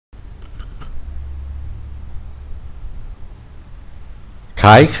ข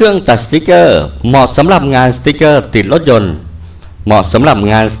ายเครื่องตัดสติกเกอร์เหมาะสำหรับงานสติกเกอร์ติดรถยนต์เหมาะสำหรับ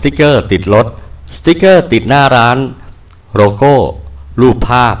งานสติกเกอร์ติดรถสติกเกอร์ติดหน้าร้านโลโก้รูป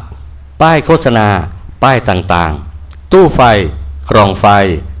ภาพป้ายโฆษณาป้ายต่างๆตู้ไฟกล่องไฟ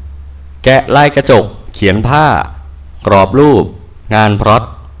แกะลายกระจกเขียนผ้ากรอบรูปงานพร็อพ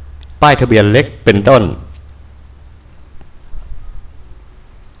ป้ายทะเบียนเล็กเป็นต้น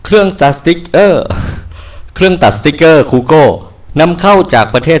เครื่องตัดสติกเกอร์คูโก้นำเข้าจาก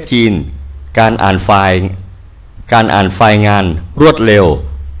ประเทศจีนการอ่านไฟล์งานรวดเร็ว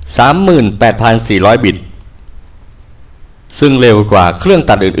 38,400 บิตซึ่งเร็วกว่าเครื่อง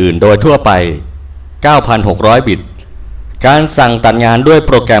ตัดอื่นๆโดยทั่วไป 9,600 บิตการสั่งตัดงานด้วยโ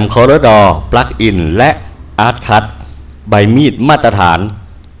ปรแกรม Coreldraw ปลั๊กอินและ HardLock ใบมีดมาตรฐาน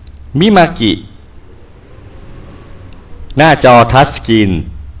MIMAKI หน้าจอทัชสกรีน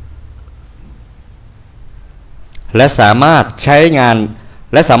และสามารถใ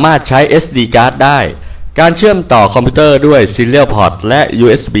ช้ SD card ได้การเชื่อมต่อคอมพิวเตอร์ด้วย Serial Port และ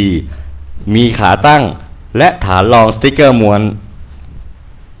USB มีขาตั้งและฐานรองสติกเกอร์ม้วน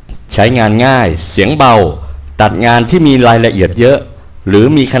ใช้งานง่ายเสียงเบาตัดงานที่มีรายละเอียดเยอะหรือ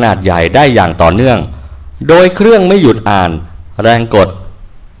มีขนาดใหญ่ได้อย่างต่อเนื่องโดยเครื่องไม่หยุดอ่านแรงกด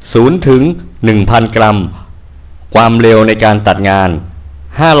 0 ถึง 1,000 กรัมความเร็วในการตัดงาน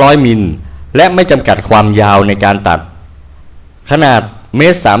 500 มิลและไม่จำกัดความยาวในการตัดขนาด1.30 เม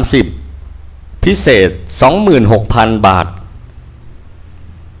ตรพิเศษ 26,000 บาท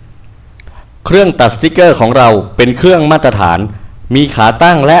เครื่องตัดสติกเกอร์ของเราเป็นเครื่องมาตรฐานมีขา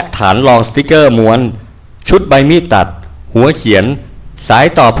ตั้งและฐานรองสติกเกอร์ม้วนชุดใบมีดตัดหัวเขียนสาย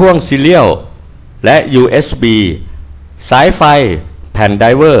ต่อพ่วงซีเรียลและ USB สายไฟแผ่นได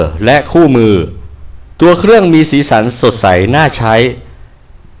เวอร์และคู่มือตัวเครื่องมีสีสันสดใสน่าใช้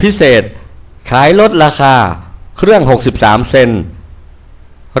พิเศษขายลดราคาเครื่อง63 เซน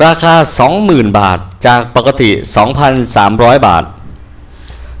ราคา 20,000 บาทจากปกติ 2,300 บาท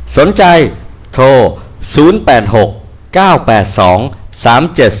สนใจโทร 086 982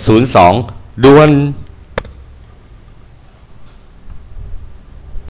 3702 ด่วน